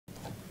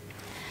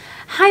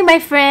Hi my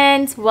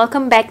friends,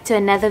 welcome back to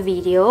another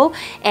video,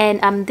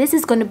 and this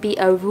is going to be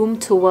a room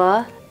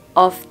tour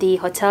of the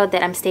hotel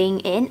that I'm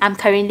staying in. I'm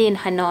currently in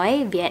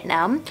Hanoi,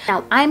 Vietnam.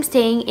 Now I'm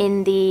staying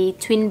in the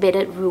twin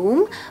bedded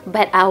room,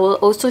 but I will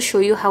also show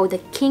you how the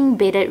king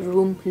bedded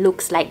room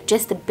looks like,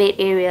 just the bed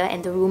area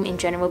and the room in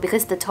general,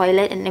 because the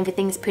toilet and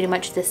everything is pretty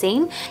much the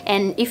same.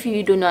 And if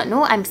you do not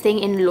know, I'm staying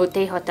in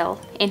Lotte Hotel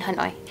in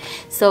Hanoi.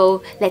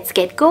 So let's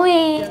get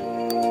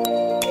going.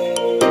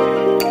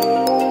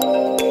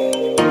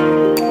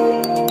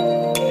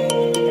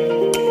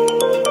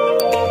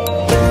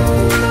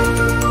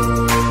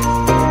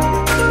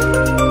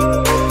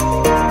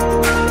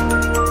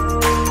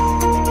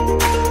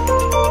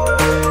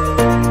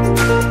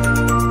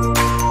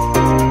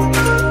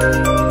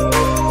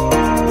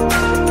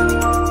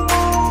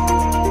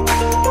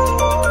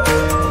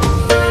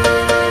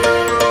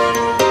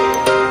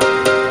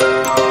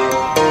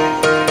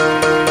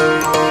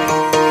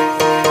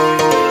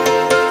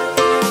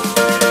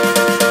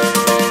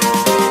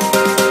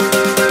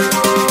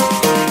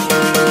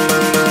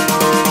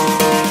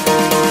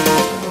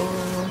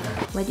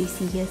 What you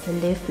see here is a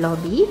lift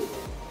lobby.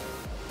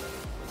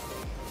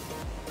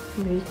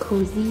 Very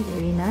cozy,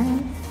 very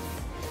nice.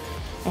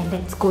 And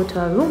let's go to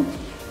our room.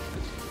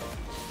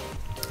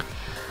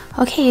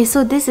 Okay,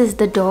 so this is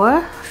the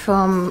door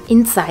from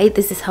inside.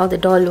 This is how the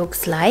door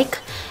looks like.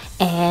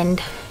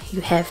 And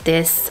you have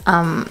this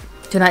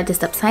do not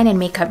disturb sign and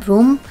makeup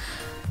room.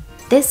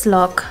 This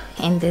lock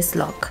and this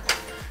lock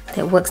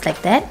that works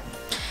like that.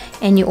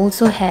 And you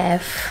also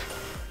have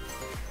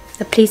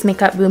the please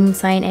makeup room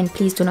sign and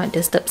please do not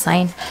disturb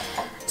sign.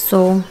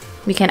 So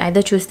we can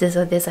either choose this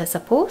or this, I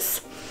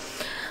suppose.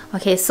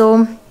 Okay,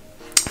 so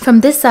from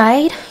this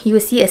side you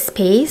will see a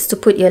space to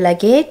put your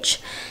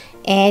luggage,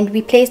 and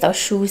we placed our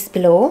shoes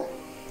below.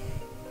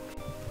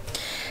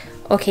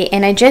 Okay,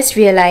 and I just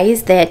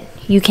realized that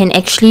you can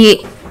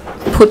actually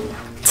put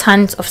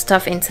tons of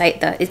stuff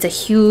inside there. It's a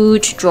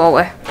huge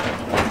drawer.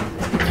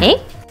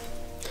 Okay,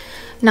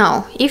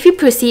 now if you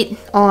proceed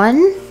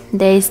on,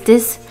 there is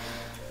this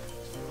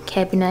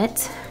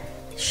cabinet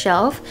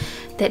shelf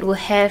that will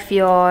have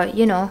your,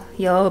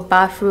 your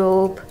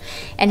bathrobe,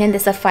 and then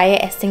there's a fire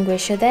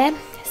extinguisher there,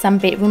 some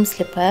bedroom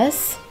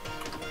slippers.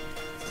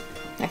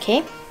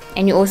 Okay,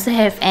 and you also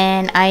have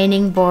an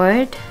ironing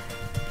board,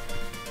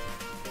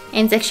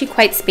 and it's actually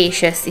quite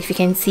spacious if you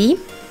can see.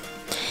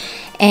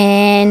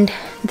 And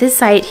this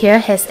side here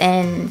has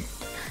an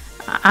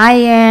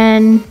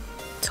iron,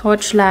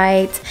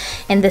 torchlight,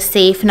 and the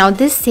safe. Now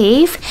this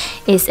safe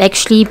is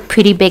actually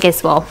pretty big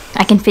as well.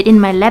 I can fit in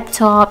my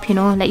laptop,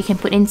 like you can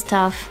put in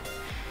stuff.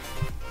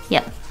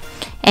 Yep.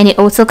 And it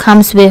also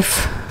comes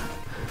with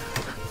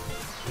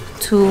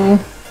 2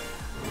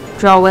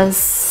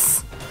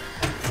 drawers.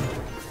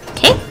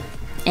 Okay,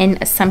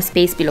 and some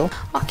space below.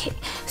 Okay,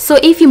 so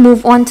if you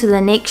move on to the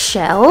next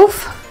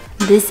shelf,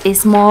 this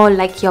is more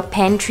like your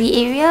pantry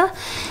area.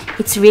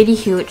 It's really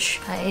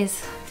huge,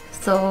 guys.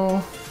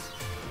 So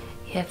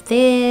you have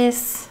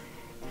this.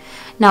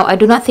 Now I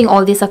do not think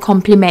all these are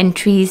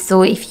complimentary,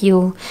 so if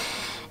you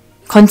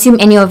consume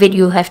any of it,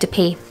 you'll have to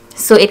pay.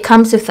 So it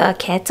comes with a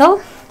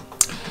kettle,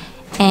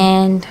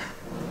 and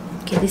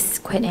okay, this is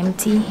quite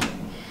empty,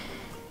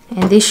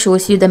 and this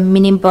shows you the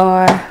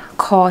minibar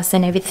cost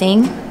and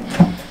everything.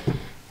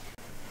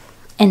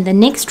 And the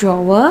next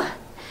drawer,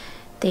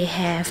 they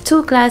have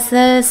 2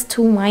 glasses,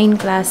 2 wine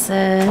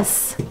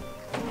glasses,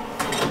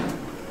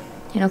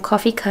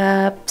 coffee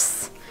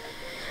cups.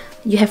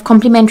 You have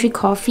complimentary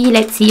coffee.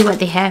 Let's see what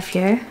they have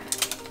here.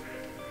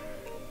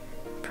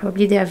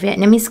 Probably their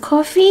Vietnamese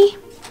coffee.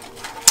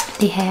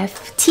 They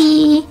have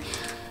tea,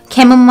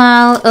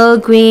 chamomile, Earl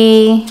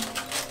Grey,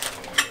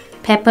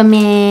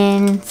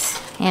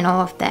 peppermint, and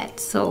all of that.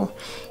 So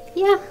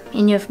yeah,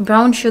 and you have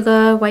brown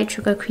sugar, white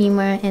sugar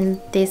creamer, and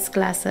these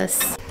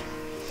glasses.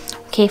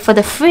 Okay, for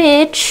the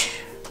fridge,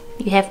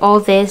 you have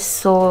all this,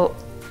 so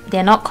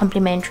they're not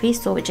complimentary,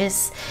 so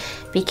just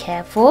be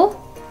careful.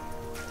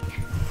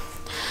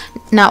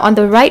 Now on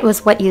the right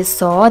was what you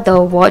saw,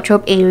 the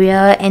wardrobe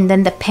area, and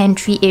then the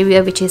pantry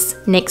area, which is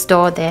next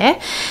door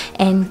there.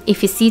 And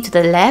if you see to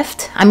the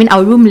left,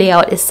 our room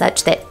layout is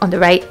such that on the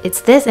right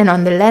it's this, and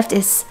on the left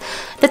is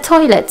the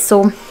toilet.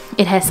 So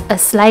it has a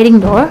sliding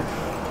door,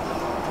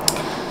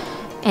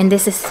 and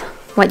this is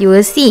what you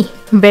will see.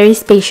 Very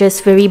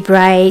spacious, very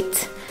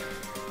bright.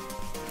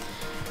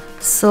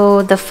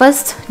 So the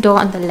first door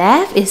on the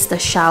left is the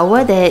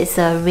shower. There is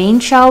a rain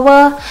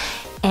shower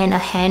and a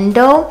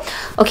handle.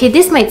 Okay,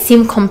 this might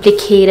seem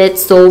complicated,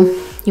 so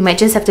you might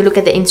just have to look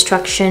at the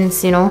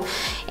instructions,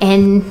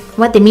 and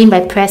what they mean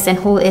by press and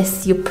hold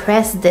is you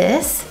press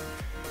this,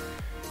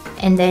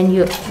 and then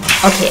you,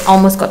 okay,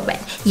 almost got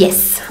wet.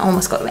 Yes,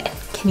 almost got wet.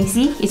 Can you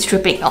see? It's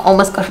dripping.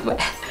 Almost got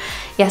wet.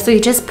 Yeah, so you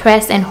just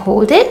press and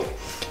hold it,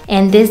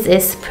 and this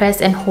is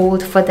press and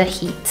hold for the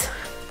heat.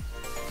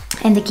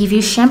 And they give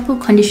you shampoo,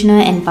 conditioner,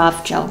 and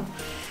bath gel,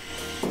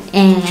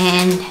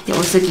 and they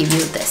also give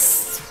you this.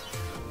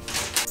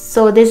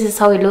 So this is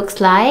how it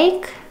looks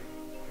like.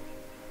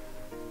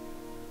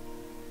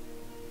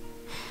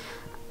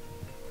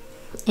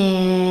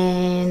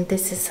 And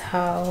this is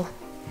how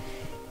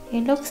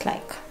it looks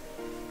like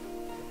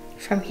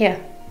from here.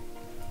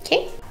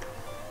 Okay,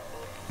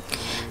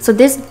 so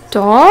this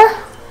door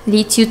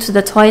leads you to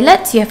the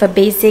toilet. You have a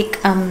basic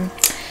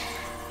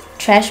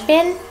trash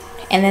bin,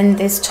 and then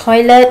this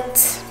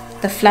toilet,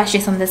 the flush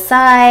is on the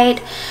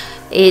side.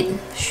 It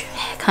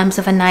comes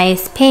with a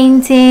nice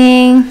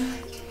painting,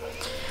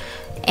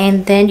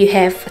 and then you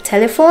have a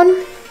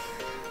telephone,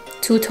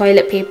 2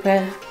 toilet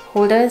paper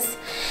holders,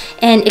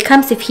 and it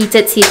comes with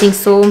heated seating.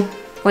 So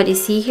what you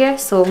see here,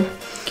 so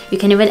you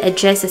can even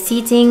adjust the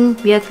seating,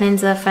 rear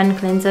cleanser, front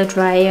cleanser,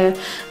 dryer,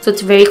 so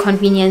it's very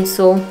convenient.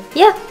 So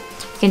yeah,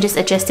 you can just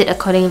adjust it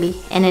accordingly,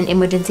 and an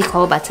emergency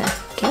call button.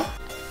 Okay,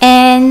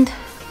 and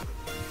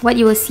what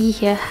you will see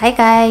here, hi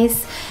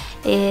guys,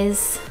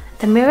 is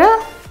the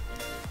mirror.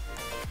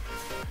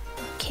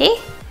 Okay,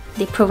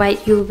 they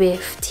provide you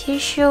with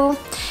tissue,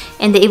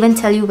 and they even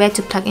tell you where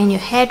to plug in your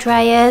hair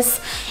dryers.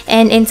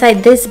 And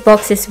inside this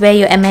box is where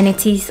your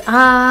amenities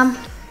are.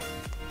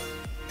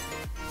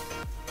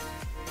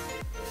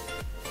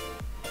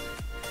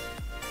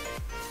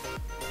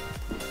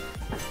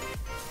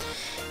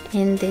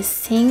 In this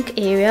sink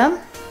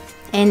area,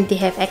 and they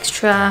have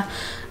extra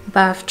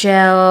bath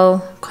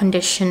gel,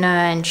 conditioner,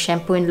 and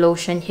shampoo and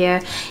lotion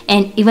here,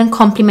 and even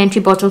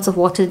complimentary bottles of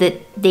water that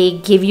they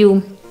give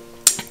you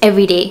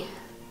every day.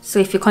 So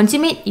if you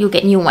consume it, you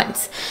get new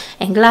ones,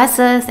 and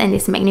glasses, and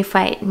this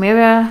magnified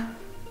mirror.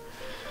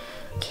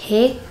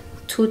 Okay,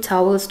 2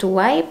 towels to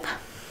wipe.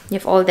 You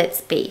have all that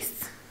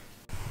space.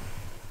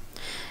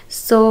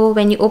 So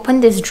when you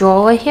open this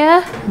drawer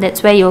here,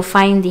 that's where you'll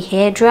find the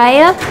hair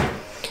dryer.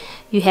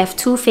 You have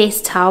 2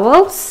 face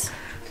towels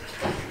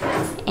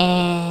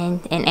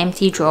and an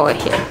empty drawer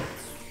here.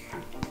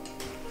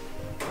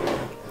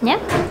 Yeah,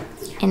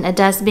 and a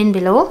dustbin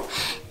below,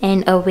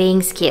 and a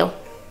weighing scale.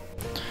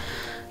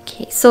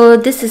 Okay, so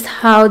this is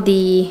how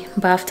the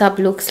bathtub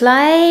looks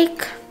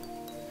like,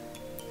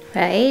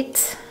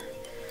 right?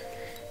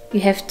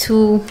 You have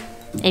 2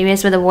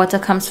 areas where the water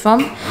comes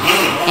from,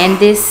 and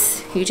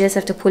this, you just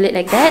have to pull it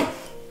like that.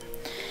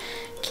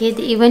 Okay,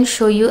 they even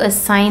show you a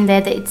sign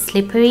there that it's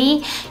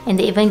slippery, and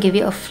they even give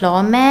you a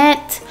floor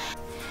mat.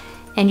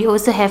 And you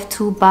also have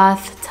 2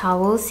 bath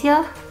towels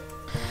here.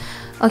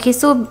 Okay,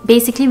 so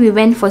basically we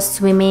went for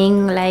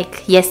swimming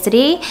like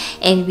yesterday,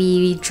 and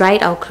we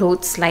dried our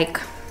clothes like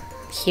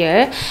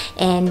here.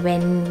 And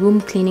when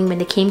room cleaning, when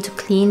they came to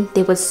clean,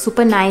 they were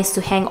super nice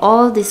to hang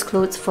all these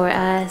clothes for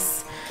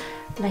us,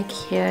 like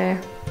here.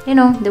 You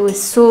know, they were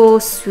so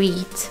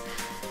sweet,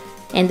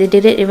 and they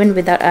did it even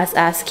without us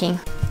asking.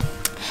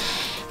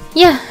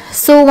 Yeah,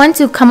 so once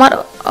you come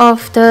out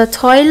of the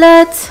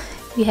toilet,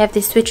 you have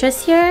these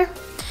switches here,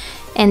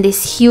 and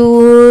this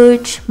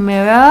huge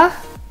mirror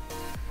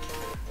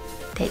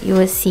that you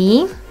will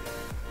see.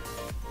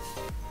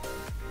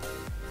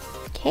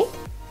 Okay,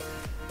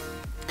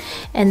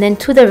 and then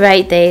to the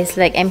right there is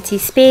like empty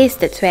space.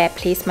 That's where I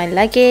place my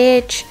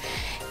luggage.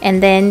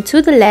 And then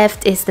to the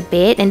left is the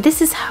bed, and this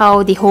is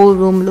how the whole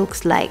room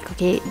looks like.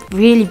 Okay,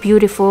 really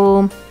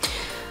beautiful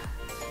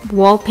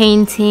wall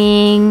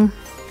painting,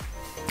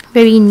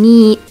 very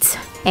neat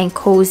and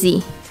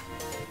cozy.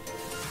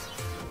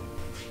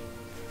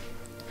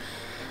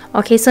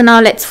 Okay, so now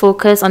let's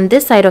focus on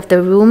this side of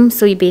the room.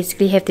 So you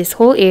basically have this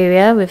whole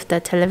area with the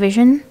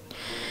television,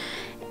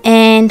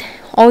 and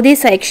all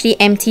these are actually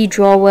empty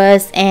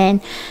drawers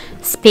and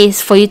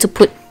space for you to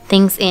put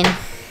things in.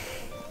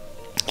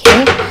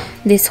 Okay,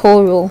 this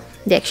whole row,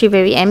 they're actually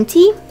very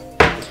empty.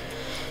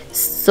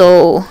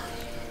 So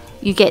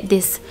you get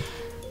this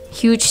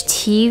huge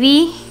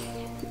TV.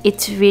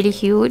 It's really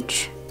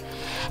huge,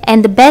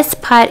 and the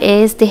best part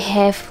is they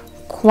have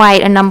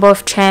quite a number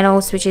of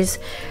channels, which is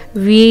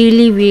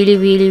really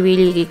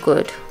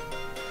good.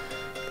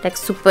 Like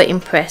super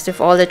impressed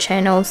with all the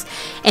channels,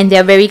 and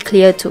they're very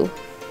clear too.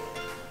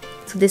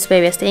 So this is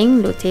where we're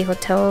staying, Lotte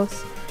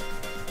Hotels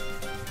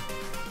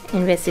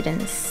and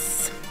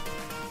Residence.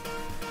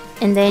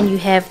 And then you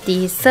have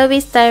the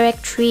service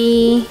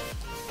directory,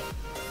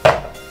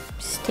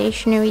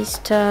 stationery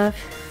stuff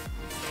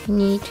if you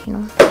need, you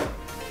know.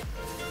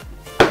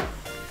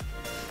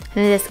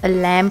 And there's a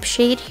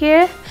lampshade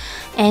here,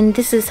 and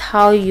this is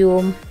how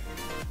you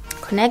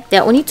connect.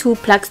 There are only 2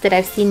 plugs that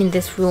I've seen in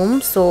this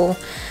room, so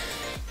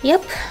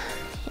yep.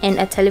 And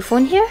a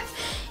telephone here,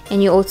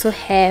 and you also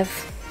have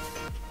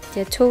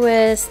their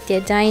tours, their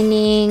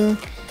dining,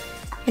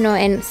 you know,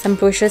 and some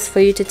brochures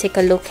for you to take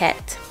a look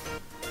at.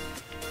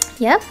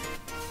 Yeah,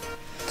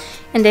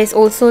 and there's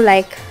also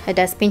like a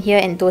dustbin here,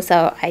 and those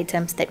are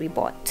items that we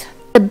bought.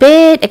 The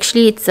bed,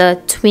 actually it's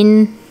a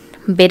twin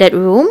bedded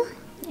room,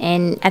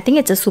 and I think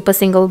it's a super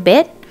single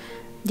bed.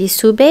 These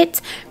 2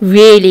 beds,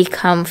 really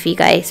comfy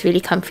guys, really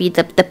comfy.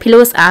 The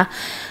pillows are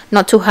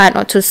not too hard,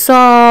 not too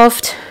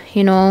soft,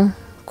 you know,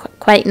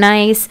 quite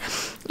nice.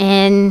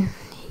 And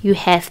you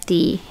have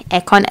the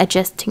aircon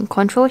adjusting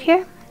control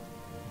here.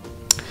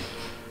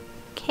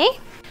 Okay,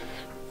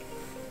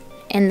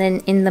 and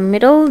then in the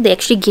middle they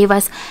actually gave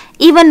us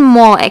even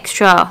more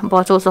extra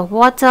bottles of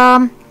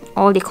water,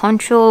 all the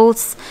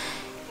controls,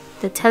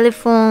 the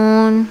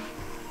telephone,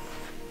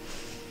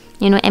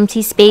 you know,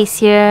 empty space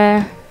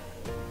here.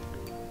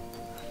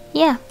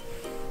 Yeah,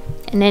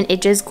 and then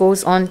it just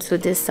goes on to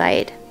this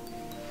side.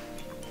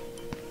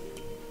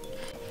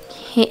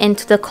 Okay, and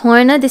to the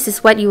corner, this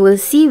is what you will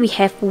see. We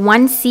have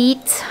one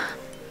seat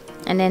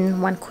and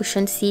then one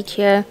cushion seat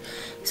here.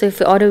 So if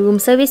you order room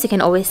service, you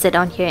can always sit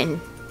down here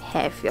and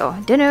have your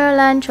dinner,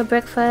 lunch or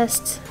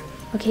breakfast.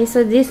 Okay,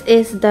 so this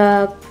is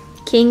the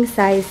king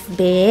size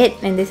bed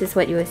and this is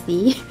what you will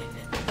see.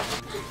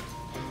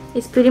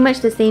 It's pretty much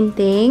the same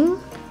thing.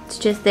 It's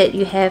just that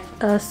you have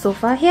a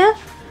sofa here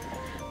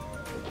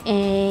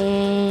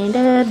and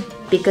a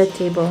bigger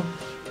table.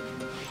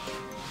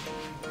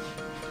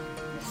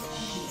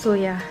 So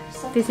yeah,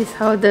 this is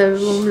how the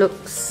room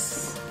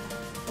looks.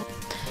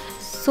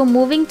 So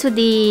moving to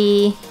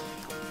the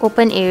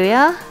open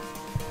area,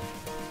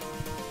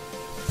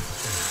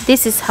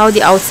 this is how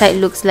the outside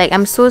looks like.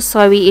 I'm so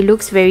sorry, it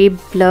looks very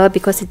blurred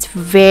because it's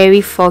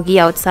very foggy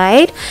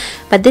outside,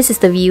 but this is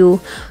the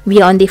view.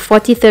 We are on the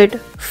 43rd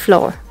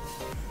floor.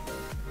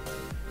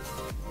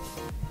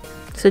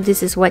 So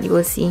this is what you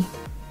will see.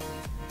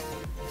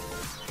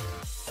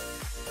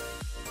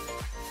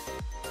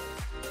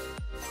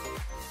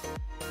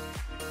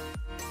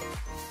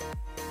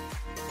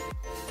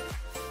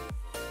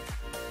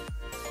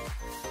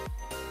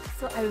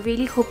 So I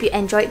really hope you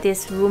enjoyed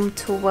this room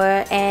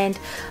tour, and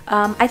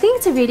I think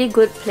it's a really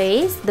good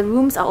place. The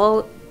rooms are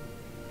all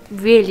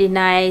really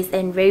nice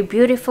and very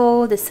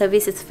beautiful. The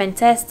service is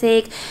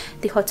fantastic.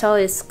 The hotel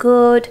is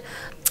good.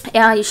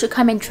 Yeah, you should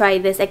come and try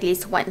this at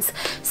least once.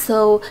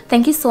 So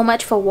thank you so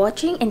much for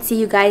watching and see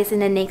you guys in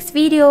the next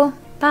video.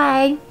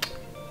 Bye!